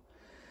whatnot.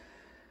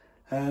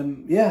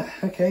 Yeah,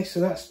 okay, so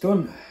that's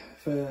done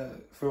for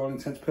all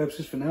intents and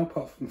purposes for now,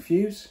 apart from a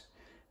fuse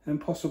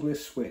and possibly a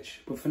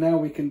switch. But for now,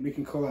 we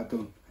can call that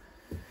done.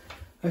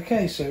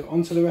 Okay, so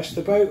on to the rest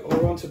of the boat,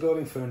 or on to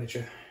building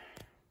furniture.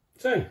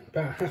 So,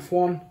 about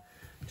 1:30,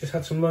 just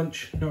had some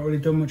lunch, not really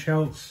done much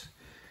else.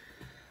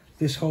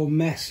 This whole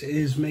mess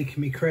is making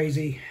me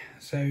crazy,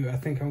 so I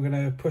think I'm going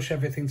to push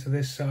everything to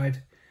this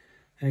side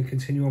and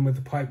continue on with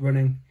the pipe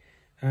running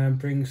and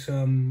bring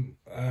some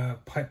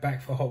pipe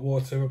back for hot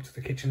water up to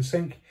the kitchen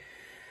sink.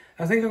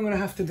 I think I'm going to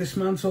have to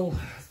dismantle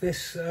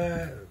this,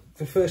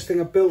 the first thing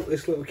I built,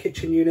 this little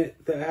kitchen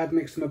unit that I had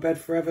next to my bed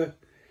forever.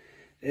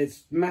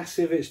 It's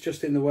massive, it's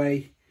just in the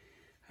way.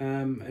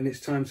 And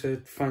it's time to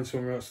find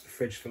somewhere else the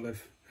fridge to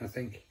live, I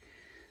think.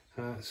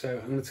 So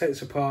I'm going to take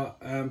this apart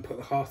and put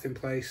the hearth in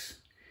place,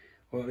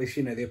 or at least,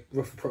 you know, the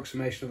rough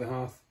approximation of the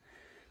hearth.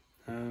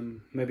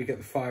 Maybe get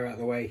the fire out of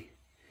the way,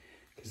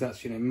 because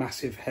that's, you know,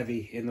 massive,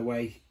 heavy in the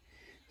way.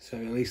 So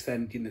at least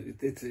then, you know,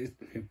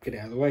 get it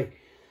out of the way.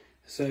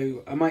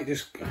 So I might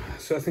just,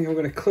 so I think I'm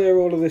going to clear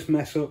all of this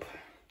mess up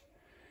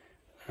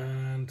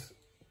and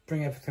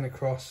bring everything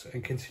across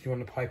and continue on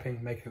the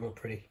piping, make it look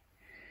pretty.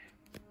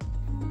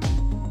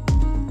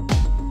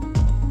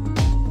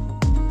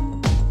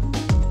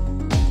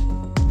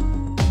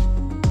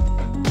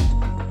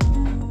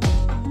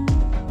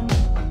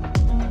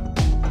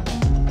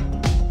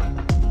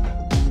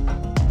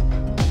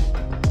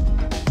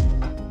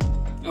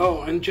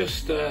 Oh, and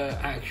just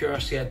out of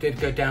curiosity, I did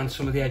go down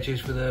some of the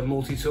edges with a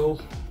multi-tool.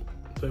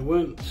 They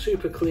weren't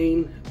super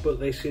clean, but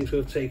they seem to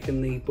have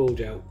taken the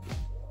bulge out.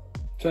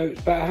 So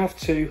it's about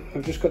 2:30,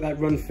 I've just got that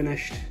run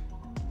finished.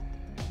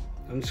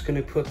 I'm just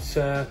going to put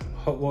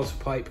hot water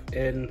pipe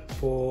in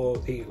for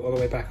all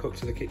the way back up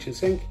to the kitchen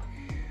sink,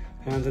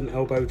 and an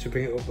elbow to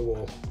bring it up the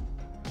wall.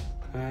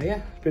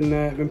 Yeah, it's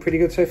been pretty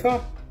good so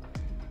far.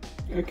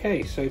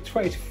 Okay, so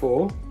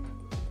 4:20,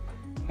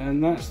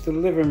 and that's the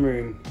living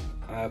room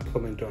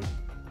plumbing done.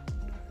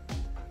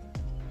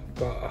 I've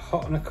got a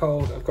hot and a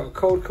cold. I've got a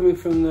cold coming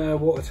from the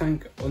water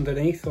tank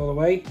underneath all the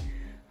way,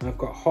 and I've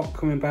got hot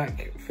coming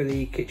back for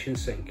the kitchen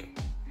sink.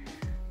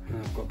 And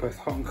I've got both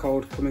hot and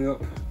cold coming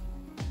up,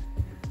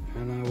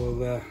 and I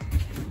will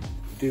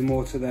do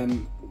more to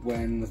them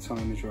when the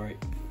time is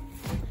right.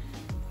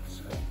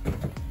 So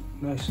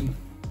nice and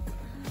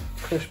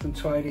crisp and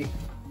tidy.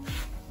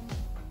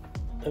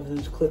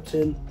 Everything's clipped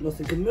in,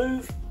 nothing can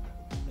move.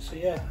 So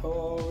yeah,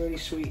 all really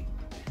sweet.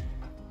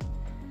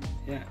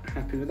 Yeah,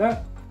 happy with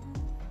that.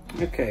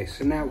 Okay,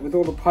 so now with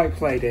all the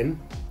pipe laid in,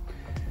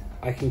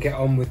 I can get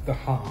on with the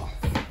hearth,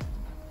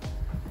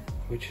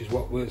 which is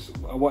what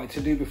I wanted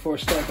to do before I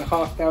started the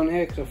hearth down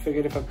here, because I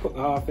figured if I put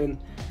the hearth in,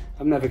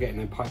 I'm never getting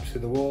no pipes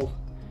through the wall.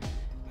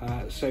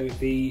 So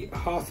the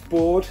hearth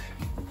board,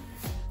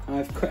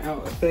 I've cut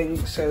out a thing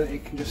so that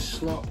it can just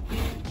slot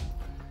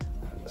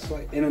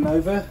in and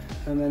over,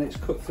 and then it's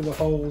cut through the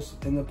holes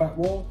in the back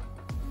wall,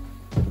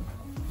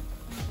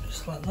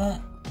 just like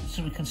that.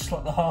 So we can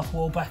slot the hearth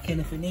wall back in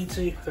if we need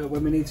to,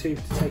 when we need to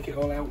take it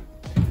all out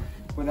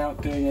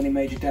without doing any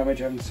major damage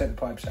having to take the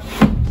pipes out.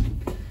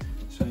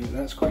 So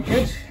that's quite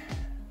good.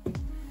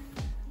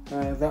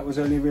 That was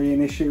only really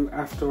an issue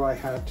after I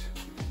had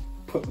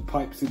put the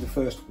pipe through the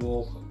first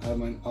wall and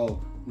went, oh,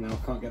 now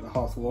I can't get the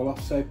hearth wall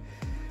off. So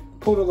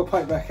pulled all the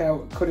pipe back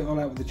out, cut it all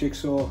out with the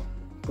jigsaw,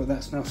 but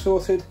that's now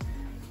sorted.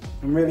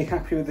 I'm really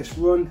happy with this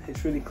run,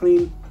 it's really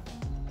clean.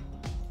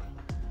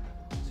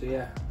 So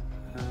yeah.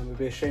 It would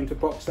be a shame to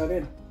box that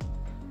in.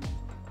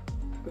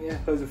 But yeah,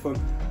 loads of fun.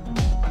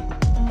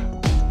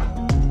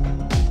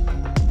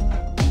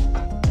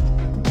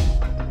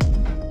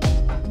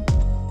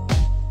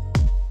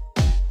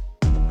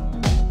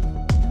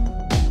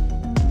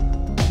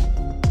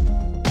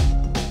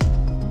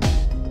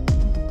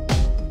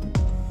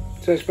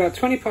 So it's about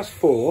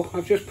 4:20.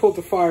 I've just pulled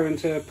the fire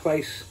into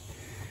place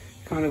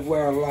kind of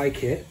where I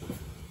like it.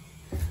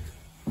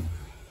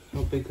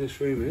 How big this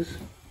room is.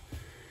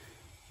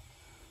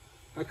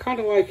 I kind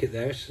of like it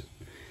there, it's,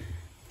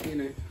 you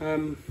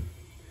know,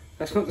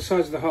 that's not the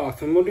size of the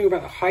hearth. I'm wondering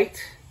about the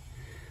height,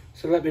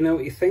 so let me know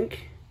what you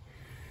think.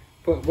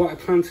 But what I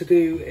plan to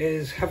do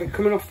is have it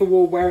coming off the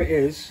wall where it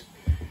is,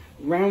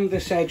 round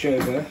this edge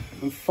over,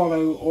 and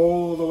follow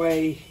all the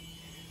way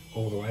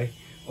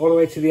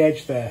to the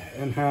edge there,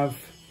 and have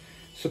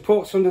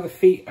supports under the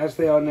feet as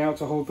they are now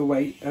to hold the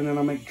weight, and then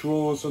I'll make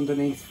drawers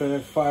underneath for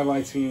fire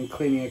lighting and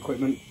cleaning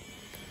equipment,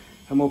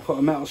 and we'll put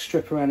a metal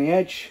strip around the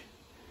edge.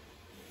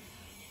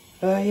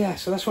 Yeah,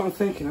 so that's what I'm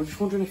thinking. I'm just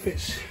wondering if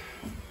it's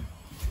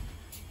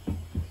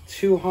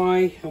too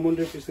high. I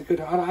wonder if it's the good.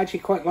 I actually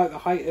quite like the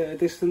height at a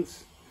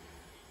distance,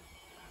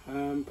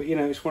 but you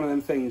know, it's one of them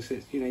things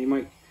that, you know, you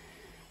might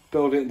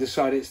build it and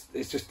decide it's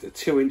just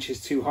 2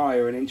 inches too high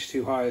or 1 inch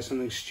too high or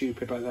something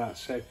stupid like that.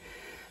 So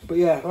But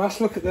yeah,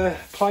 last look at the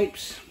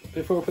pipes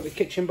before I put the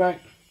kitchen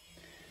back.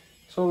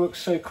 This all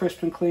looks so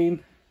crisp and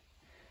clean.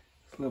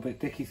 It's a little bit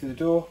dicky to the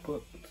door,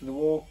 but to the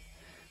wall.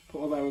 But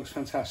all that looks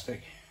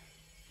fantastic.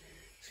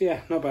 So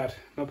yeah, not bad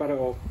at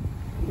all.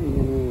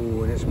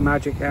 Ooh, and it's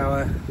magic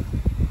hour.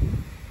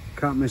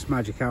 Can't miss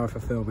magic hour for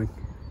filming.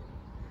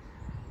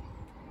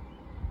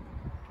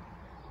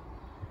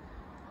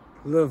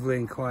 Lovely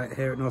and quiet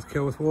here at North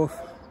Kilworth Wharf.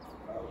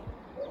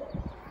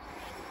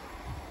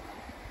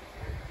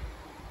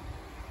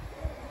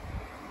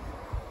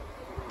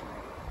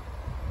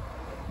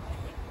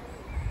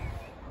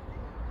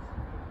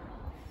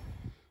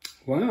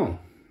 Wow,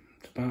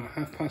 it's about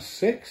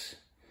 6:30.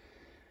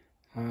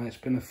 It's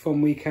been a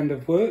fun weekend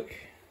of work.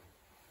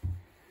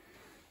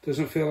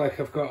 Doesn't feel like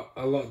I've got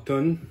a lot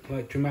done,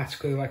 like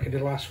dramatically like I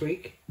did last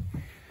week.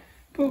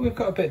 But we've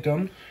got a bit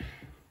done.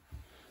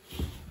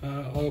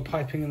 All the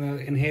piping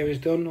in here is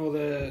done. All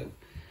the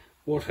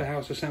water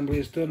house assembly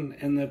is done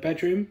in the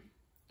bedroom.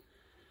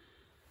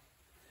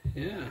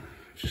 Yeah,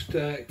 just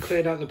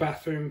cleared out the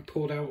bathroom,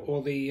 pulled out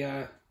all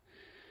the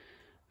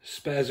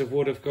spares of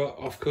wood I've got,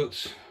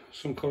 offcuts.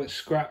 Some call it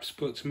scraps,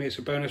 but to me it's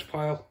a bonus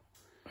pile.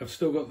 I've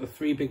still got the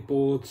 3 big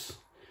boards.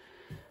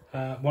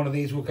 One of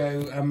these will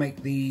go and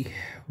make the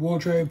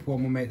wardrobe,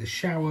 one will make the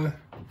shower,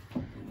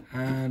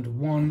 and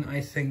one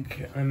I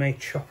think I may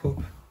chop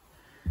up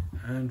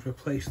and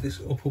replace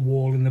this upper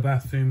wall in the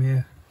bathroom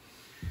here.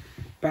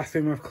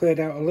 Bathroom I've cleared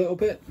out a little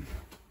bit.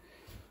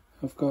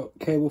 I've got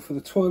cable for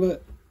the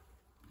toilet,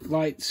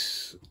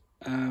 lights,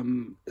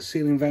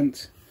 ceiling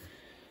vent.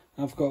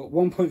 I've got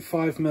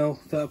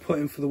 1.5mm that I put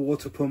in for the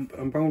water pump.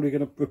 I'm probably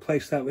going to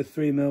replace that with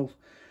 3mm,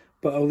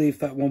 but I'll leave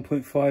that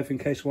 1.5 in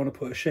case I want to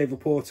put a shaver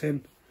port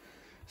in,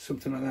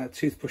 something like that,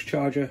 toothbrush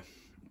charger.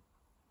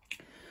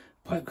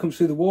 Pipe comes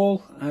through the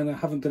wall, and I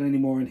haven't done any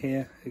more in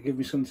here. It'll give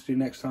me something to do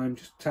next time,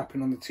 just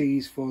tapping on the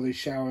T's for the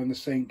shower and the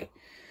sink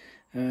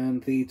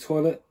and the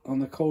toilet on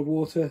the cold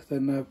water.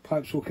 Then the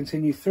pipes will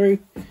continue through.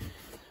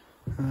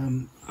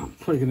 I'm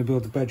probably going to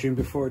build the bedroom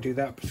before I do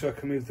that, so I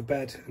can move the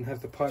bed and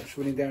have the pipes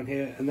running down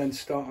here, and then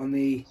start on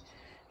the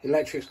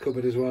electrics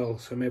cupboard as well.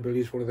 So maybe I'll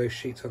use one of those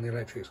sheets on the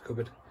electrics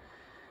cupboard.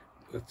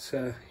 But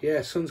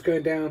yeah, sun's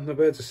going down, the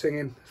birds are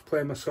singing, it's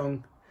playing my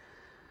song.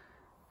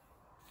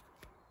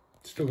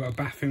 Still got a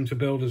bathroom to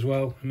build as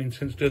well. I mean,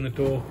 since doing the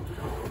door,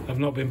 I've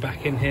not been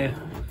back in here,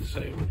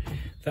 so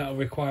that'll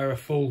require a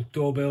full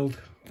door build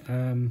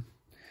and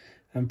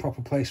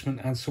proper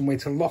placement and some way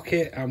to lock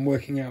it. I'm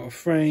working out a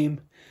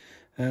frame,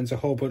 and there's a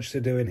whole bunch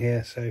to do in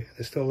here, so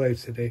there's still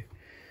loads to do.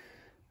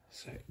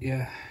 So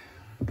yeah,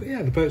 but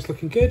yeah, the boat's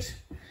looking good.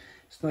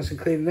 It's nice and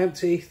clean and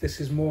empty.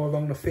 This is more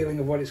along the feeling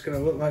of what it's going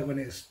to look like when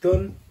it's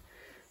done,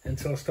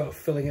 until I start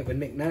filling it with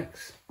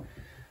knickknacks.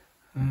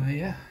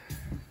 Yeah.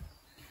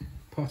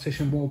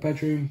 Partition wall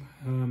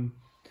bedroom,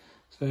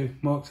 so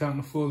marked out on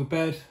the floor of the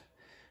bed,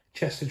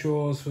 chest of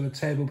drawers with a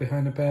table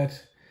behind the bed,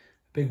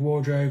 big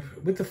wardrobe.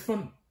 With the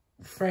front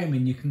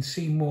framing you can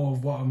see more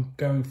of what I'm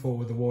going for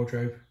with the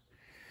wardrobe.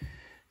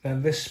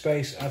 Then this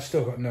space, I've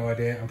still got no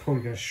idea. I'm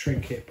probably going to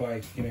shrink it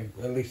by, you know,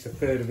 at least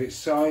 1/3 of its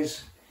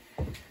size,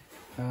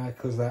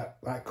 because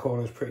that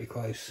corner is pretty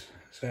close.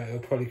 So it'll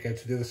probably go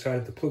to the other side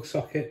of the plug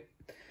socket,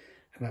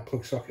 and that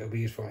plug socket will be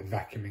used for like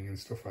vacuuming and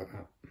stuff like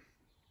that.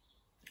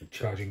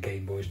 Charging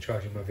Game Boys,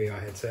 charging my VR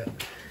headset.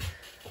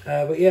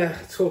 But yeah,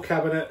 taller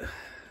cabinet,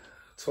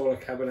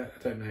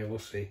 I don't know, we'll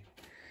see.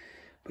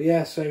 But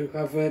yeah, so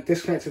I've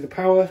disconnected the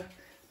power,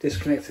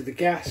 disconnected the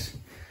gas.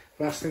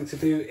 Last thing to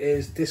do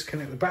is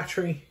disconnect the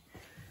battery,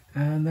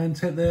 and then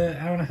take the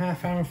hour and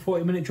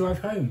 40-minute drive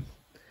home.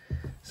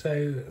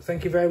 So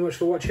thank you very much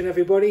for watching,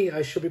 everybody.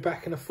 I shall be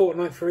back in a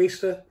fortnight for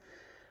Easter,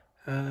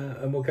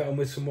 and we'll get on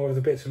with some more of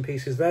the bits and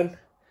pieces then.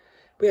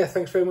 But yeah,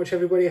 thanks very much,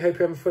 everybody. I hope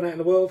you're having fun out in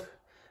the world.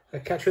 I'll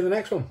catch you in the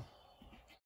next one.